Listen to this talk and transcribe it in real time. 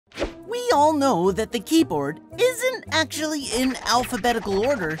We all know that the keyboard isn't actually in alphabetical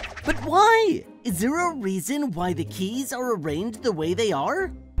order, but why? Is there a reason why the keys are arranged the way they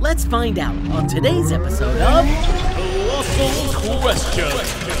are? Let's find out on today's episode of Colossal Question.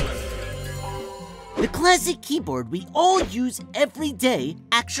 The classic keyboard we all use every day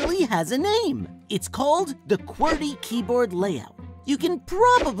actually has a name. It's called the QWERTY keyboard layout. You can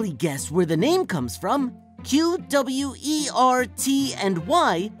probably guess where the name comes from. Q, W, E, R, T, and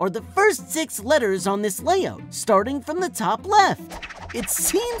Y are the first 6 letters on this layout, starting from the top left. It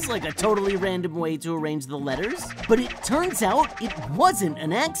seems like a totally random way to arrange the letters, but it turns out it wasn't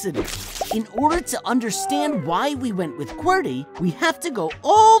an accident. In order to understand why we went with QWERTY, we have to go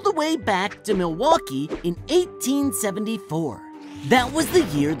all the way back to Milwaukee in 1874. That was the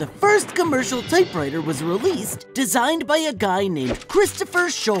year the first commercial typewriter was released, designed by a guy named Christopher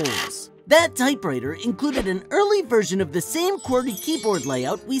Sholes. That typewriter included an early version of the same QWERTY keyboard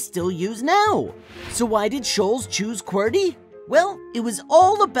layout we still use now. So why did Sholes choose QWERTY? Well, it was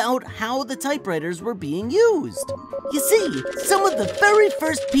all about how the typewriters were being used. You see, some of the very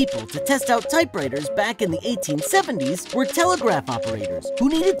first people to test out typewriters back in the 1870s were telegraph operators who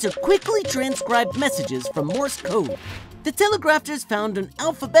needed to quickly transcribe messages from Morse code. The telegraphers found an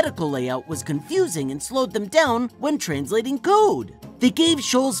alphabetical layout was confusing and slowed them down when translating code. They gave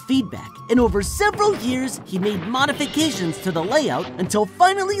Sholes feedback, and over several years, he made modifications to the layout until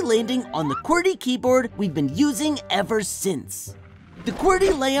finally landing on the QWERTY keyboard we've been using ever since. The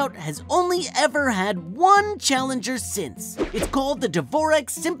QWERTY layout has only ever had one challenger since. It's called the Dvorak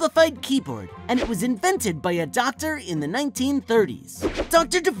Simplified Keyboard, and it was invented by a doctor in the 1930s.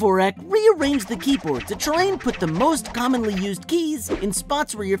 Dr. Dvorak rearranged the keyboard to try and put the most commonly used keys in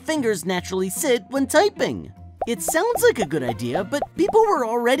spots where your fingers naturally sit when typing. It sounds like a good idea, but people were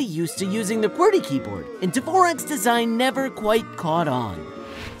already used to using the QWERTY keyboard, and Dvorak's design never quite caught on.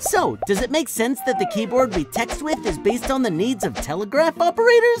 So, does it make sense that the keyboard we text with is based on the needs of telegraph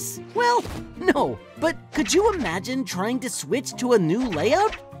operators? Well, no, but could you imagine trying to switch to a new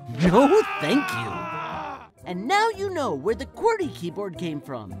layout? No, thank you. And now you know where the QWERTY keyboard came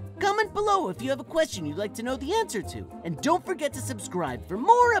from. Comment below if you have a question you'd like to know the answer to, and don't forget to subscribe for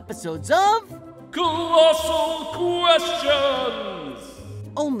more episodes of Colossal Questions!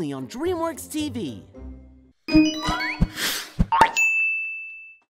 Only on DreamWorks TV.